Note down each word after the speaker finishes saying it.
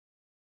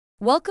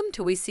Welcome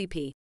to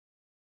WeCP.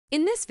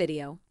 In this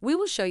video, we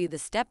will show you the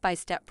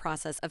step-by-step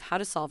process of how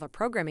to solve a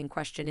programming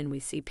question in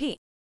WeCP.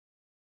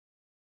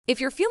 If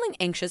you're feeling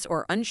anxious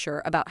or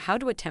unsure about how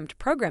to attempt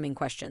programming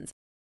questions,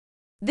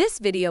 this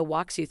video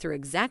walks you through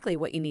exactly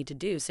what you need to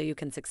do so you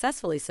can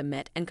successfully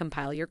submit and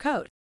compile your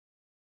code.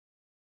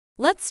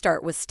 Let's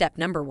start with step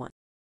number 1.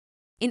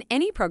 In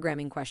any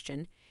programming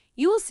question,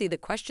 you will see the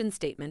question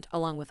statement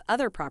along with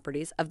other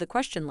properties of the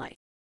question like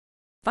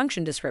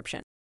function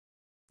description,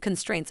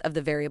 constraints of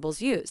the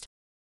variables used,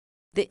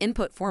 the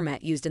input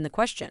format used in the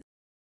question,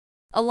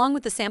 along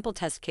with the sample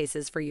test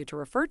cases for you to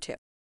refer to.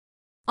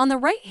 On the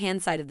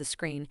right-hand side of the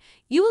screen,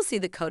 you will see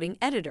the coding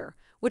editor,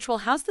 which will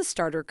house the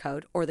starter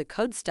code or the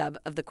code stub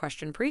of the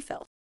question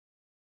prefilled.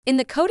 In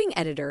the coding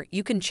editor,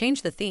 you can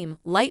change the theme,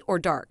 light or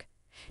dark,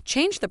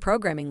 change the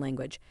programming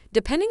language,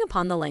 depending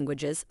upon the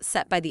languages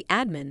set by the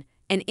admin,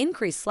 and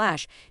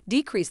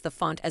increase/decrease the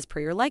font as per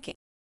your liking.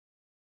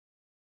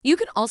 You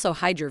can also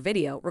hide your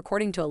video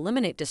recording to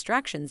eliminate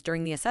distractions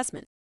during the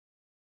assessment.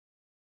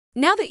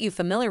 Now that you've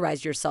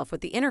familiarized yourself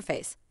with the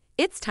interface,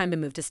 it's time to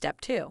move to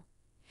step 2.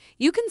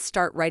 You can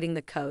start writing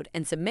the code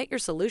and submit your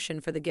solution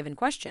for the given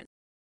question.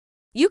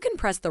 You can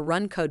press the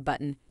Run Code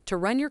button to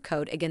run your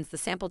code against the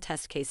sample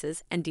test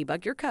cases and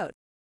debug your code.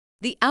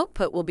 The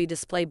output will be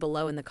displayed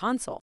below in the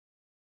console.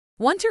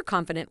 Once you're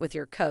confident with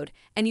your code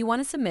and you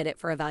want to submit it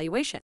for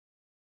evaluation,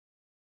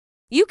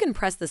 you can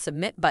press the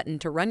Submit button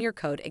to run your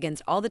code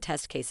against all the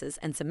test cases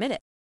and submit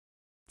it.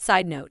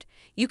 Side note,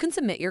 you can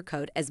submit your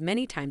code as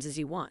many times as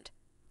you want.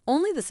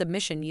 Only the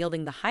submission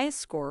yielding the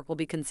highest score will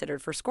be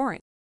considered for scoring.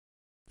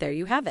 There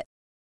you have it.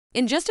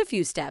 In just a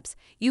few steps,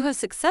 you have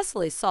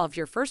successfully solved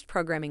your first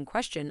programming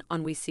question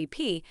on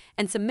WeCP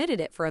and submitted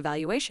it for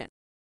evaluation.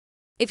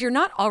 If you're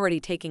not already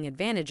taking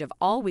advantage of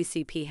all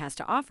WeCP has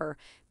to offer,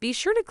 be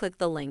sure to click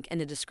the link in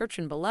the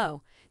description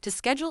below to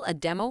schedule a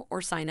demo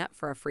or sign up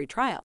for a free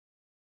trial.